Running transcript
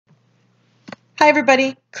Hi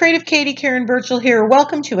everybody, Creative Katie Karen Burchill here.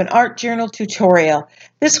 Welcome to an art journal tutorial.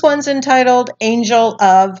 This one's entitled Angel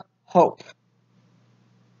of Hope.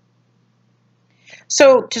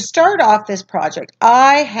 So to start off this project,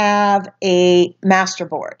 I have a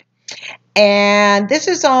Masterboard. And this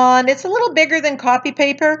is it's a little bigger than copy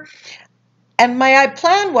paper. And my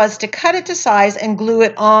plan was to cut it to size and glue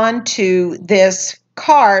it onto this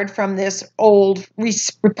card from this old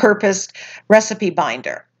repurposed recipe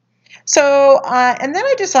binder. So, and then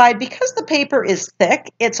I decide because the paper is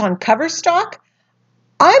thick, it's on cover stock,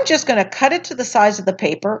 I'm just going to cut it to the size of the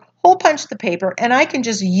paper, hole punch the paper, and I can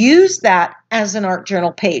just use that as an art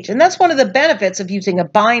journal page. And that's one of the benefits of using a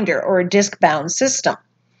binder or a disc-bound system.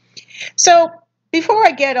 So before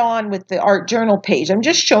I get on with the art journal page, I'm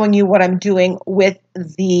just showing you what I'm doing with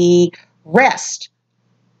the rest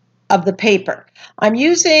of the paper. I'm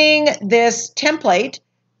using this template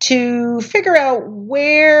to figure out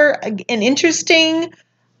where an interesting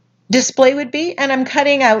display would be, and I'm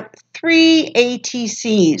cutting out 3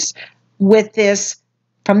 ATCs with this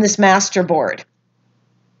from this Masterboard.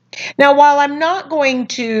 Now, while I'm not going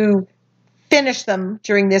to finish them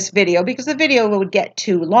during this video because the video would get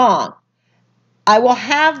too long, I will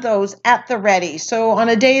have those at the ready. So on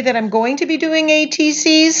a day that I'm going to be doing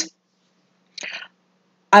ATCs,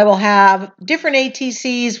 I will have different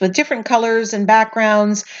ATCs with different colors and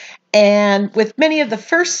backgrounds, and with many of the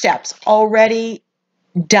first steps already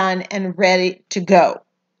done and ready to go.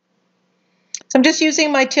 So I'm just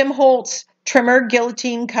using my Tim Holtz trimmer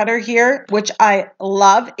guillotine cutter here, which I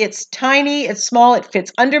love. It's tiny, it's small, it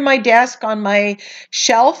fits under my desk on my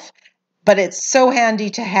shelf, but it's so handy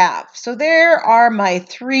to have. So there are my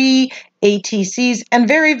 3 ATCs and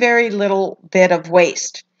very, very little bit of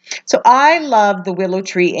waste. So I love the Willow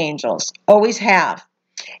Tree Angels, always have.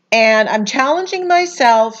 And I'm challenging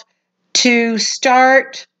myself to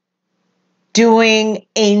start doing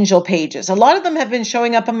angel pages. A lot of them have been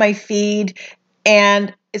showing up on my feed,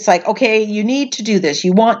 and it's like, okay, you need to do this.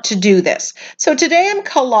 You want to do this. So today I'm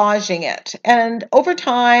collaging it. And over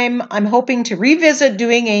time, I'm hoping to revisit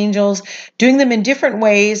doing angels, doing them in different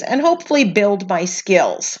ways, and hopefully build my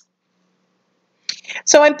skills.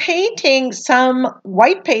 So I'm painting some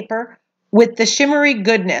white paper with the Shimmery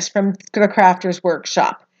Goodness from the Crafter's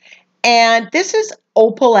Workshop. And this is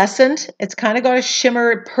opalescent. It's kind of got a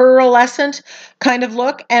shimmer, pearlescent kind of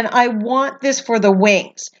look. And I want this for the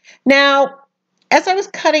wings. Now, as I was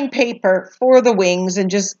cutting paper for the wings and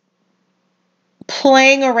just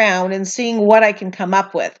playing around and seeing what I can come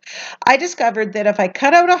up with, I discovered that if I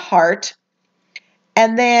cut out a heart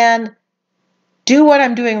and then do what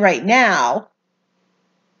I'm doing right now,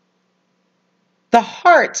 the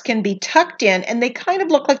hearts can be tucked in and they kind of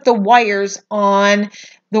look like the wires on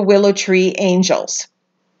the Willow Tree Angels.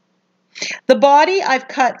 The body I've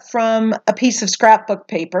cut from a piece of scrapbook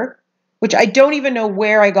paper, which I don't even know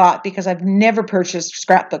where I got because I've never purchased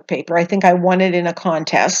scrapbook paper. I think I won it in a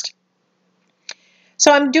contest.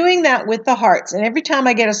 So I'm doing that with the hearts, and every time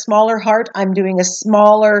I get a smaller heart, I'm doing a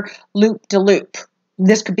smaller loop-de-loop.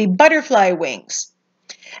 This could be butterfly wings.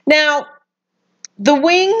 Now, the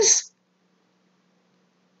wings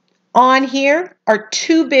on here are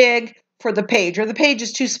too big for the page, or the page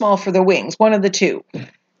is too small for the wings, one of the two.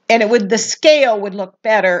 And the scale would look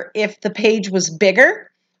better if the page was bigger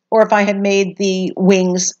or if I had made the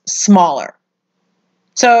wings smaller.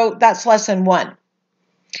 So that's lesson 1. Now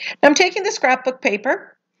I'm taking the scrapbook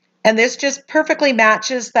paper, and this just perfectly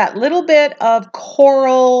matches that little bit of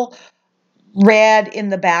coral red in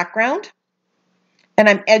the background. And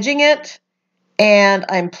I'm edging it, and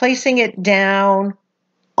I'm placing it down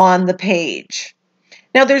on the page.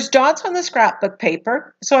 Now there's dots on the scrapbook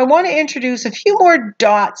paper, so I want to introduce a few more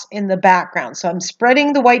dots in the background. So I'm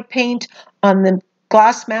spreading the white paint on the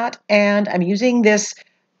glass mat, and I'm using this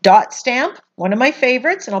dot stamp, one of my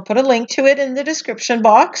favorites, and I'll put a link to it in the description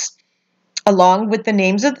box, along with the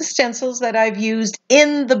names of the stencils that I've used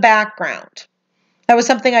in the background. That was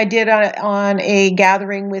something I did on a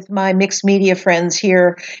gathering with my mixed media friends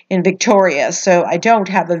here in Victoria, so I don't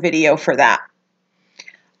have a video for that.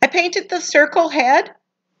 I painted the circle head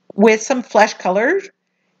with some flesh colors,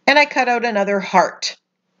 and I cut out another heart.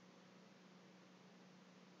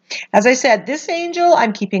 As I said, this angel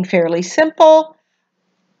I'm keeping fairly simple.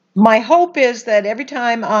 My hope is that every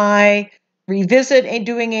time I revisit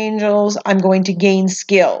doing angels, I'm going to gain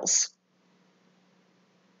skills.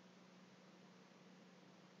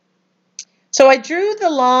 So I drew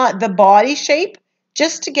the body shape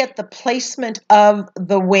just to get the placement of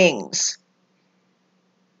the wings.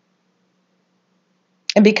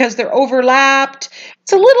 And because they're overlapped,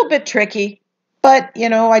 it's a little bit tricky, but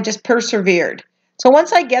I just persevered. So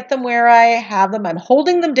once I get them where I have them, I'm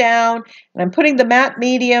holding them down and I'm putting the matte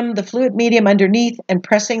medium, the fluid medium underneath and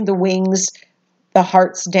pressing the wings, the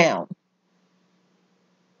hearts down.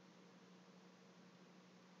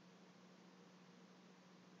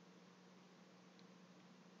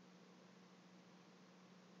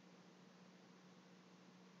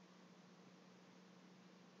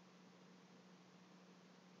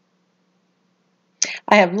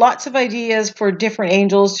 I have lots of ideas for different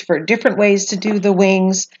angels, for different ways to do the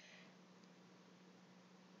wings.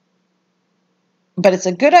 But it's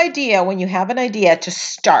a good idea when you have an idea to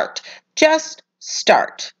start. Just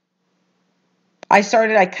start. I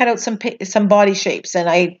cut out some body shapes and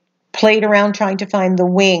I played around trying to find the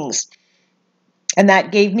wings. And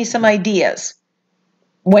that gave me some ideas.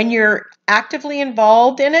 When you're actively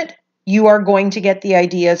involved in it, you are going to get the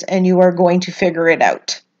ideas and you are going to figure it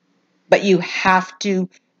out. But you have to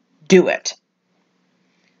do it.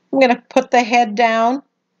 I'm going to put the head down.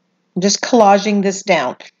 I'm just collaging this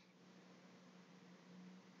down.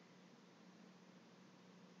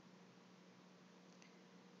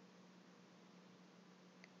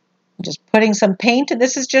 I'm just putting some paint, and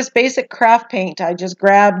this is just basic craft paint. I just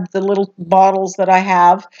grabbed the little bottles that I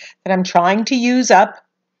have that I'm trying to use up.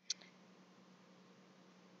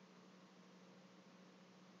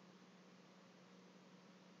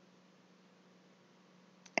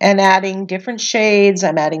 And adding different shades.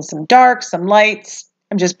 I'm adding some darks, some lights.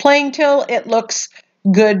 I'm just playing till it looks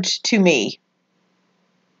good to me.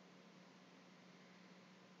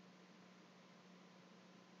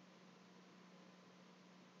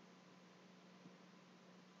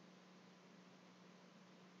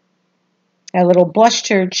 A little blush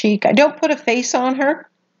to her cheek. I don't put a face on her.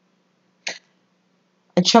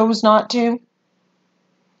 I chose not to.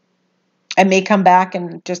 I may come back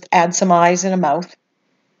and just add some eyes and a mouth.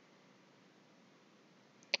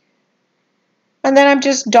 And then I'm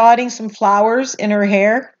just dotting some flowers in her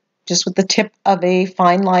hair, just with the tip of a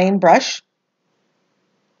fine line brush.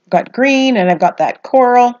 I've got green and I've got that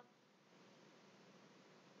coral.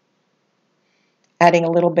 Adding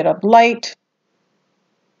a little bit of light.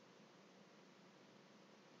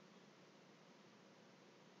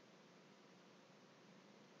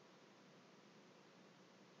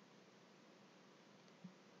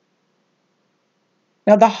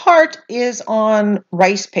 Now the heart is on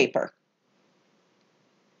rice paper.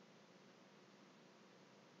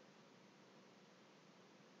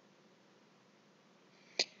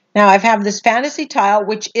 Now I have this fantasy tile,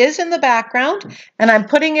 which is in the background, and I'm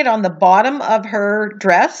putting it on the bottom of her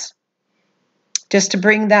dress, just to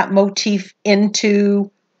bring that motif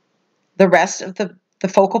into the rest of the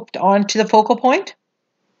onto the focal point.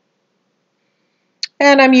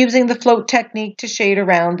 And I'm using the float technique to shade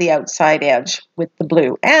around the outside edge with the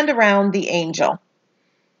blue and around the angel.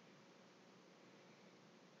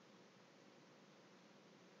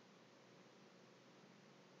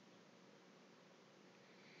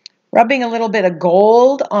 Rubbing a little bit of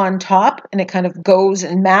gold on top, and it kind of goes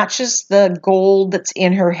and matches the gold that's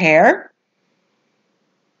in her hair.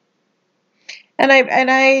 And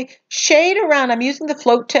I shade around. I'm using the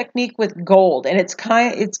float technique with gold, and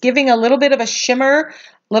it's giving a little bit of a shimmer,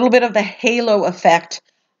 a little bit of the halo effect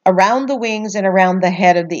around the wings and around the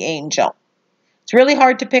head of the angel. It's really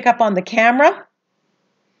hard to pick up on the camera,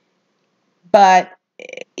 but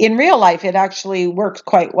in real life it actually works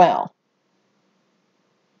quite well.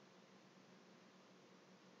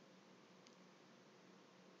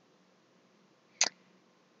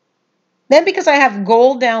 Then, because I have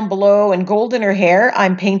gold down below and gold in her hair,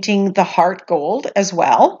 I'm painting the heart gold as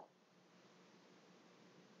well.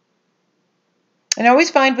 And I always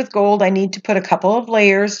find with gold I need to put a couple of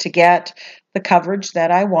layers to get the coverage that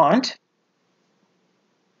I want.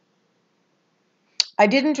 I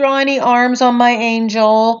didn't draw any arms on my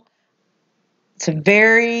angel. It's a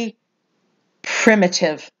very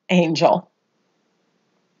primitive angel.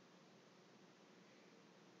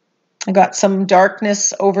 I got some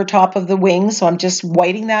darkness over top of the wings, so I'm just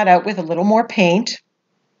whiting that out with a little more paint.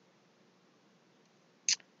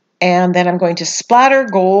 And then I'm going to splatter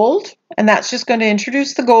gold, and that's just going to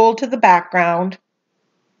introduce the gold to the background.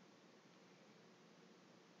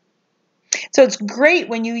 So it's great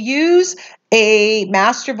when you use a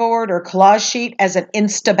Masterboard or collage sheet as an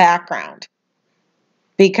Insta-Background,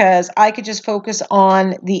 because I could just focus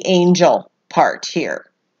on the angel part here.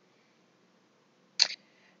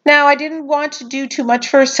 Now, I didn't want to do too much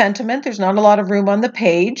for a sentiment. There's not a lot of room on the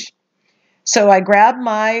page. So I grabbed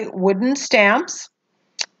my wooden stamps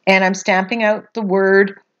and I'm stamping out the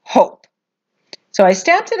word hope. So I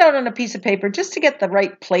stamped it out on a piece of paper just to get the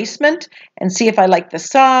right placement and see if I like the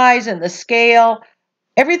size and the scale.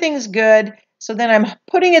 Everything's good. So then I'm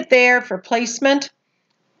putting it there for placement,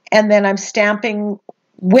 and then I'm stamping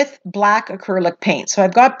with black acrylic paint. So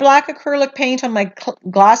I've got black acrylic paint on my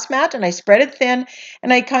glass mat, and I spread it thin,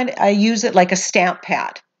 and I use it like a stamp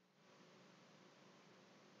pad.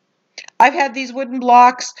 I've had these wooden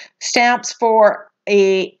blocks stamps for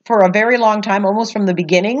a very long time, almost from the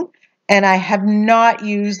beginning, and I have not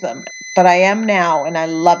used them, but I am now, and I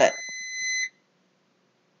love it.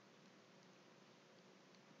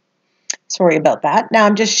 Sorry about that. Now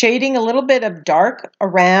I'm just shading a little bit of dark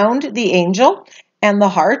around the angel and the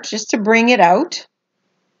heart just to bring it out.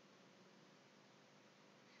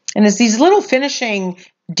 And it's these little finishing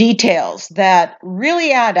details that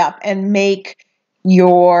really add up and make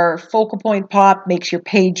your focal point pop, makes your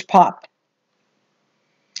page pop.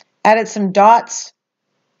 Added some dots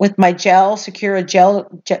with my Secura gel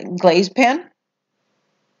glaze pen.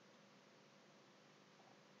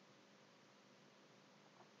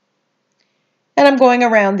 And I'm going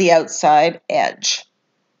around the outside edge.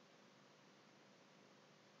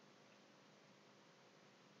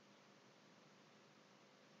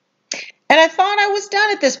 And I thought I was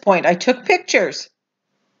done at this point. I took pictures.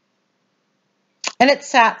 And it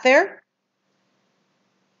sat there.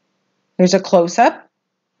 There's a close-up.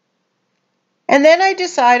 And then I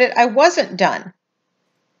decided I wasn't done.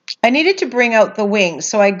 I needed to bring out the wings.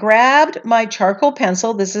 So I grabbed my charcoal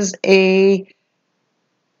pencil. This is a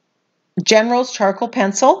General's charcoal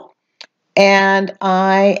pencil. And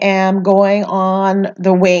I am going on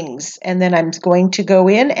the wings. And then I'm going to go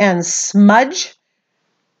in and smudge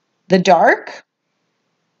the dark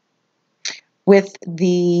with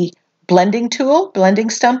the blending tool, blending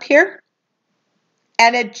stump here.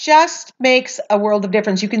 And it just makes a world of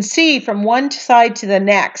difference. You can see from one side to the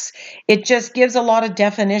next, it just gives a lot of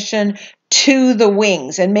definition to the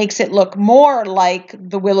wings and makes it look more like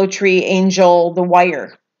the willow tree angel, the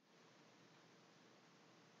wire.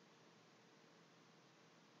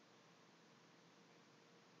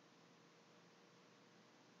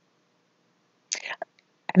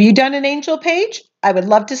 Have you done an angel page? I would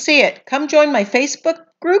love to see it. Come join my Facebook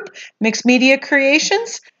group, Mixed Media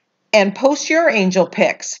Creations, and post your angel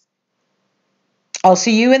pics. I'll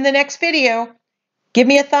see you in the next video. Give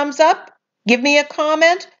me a thumbs up, give me a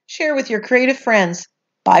comment, share with your creative friends.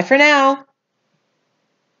 Bye for now.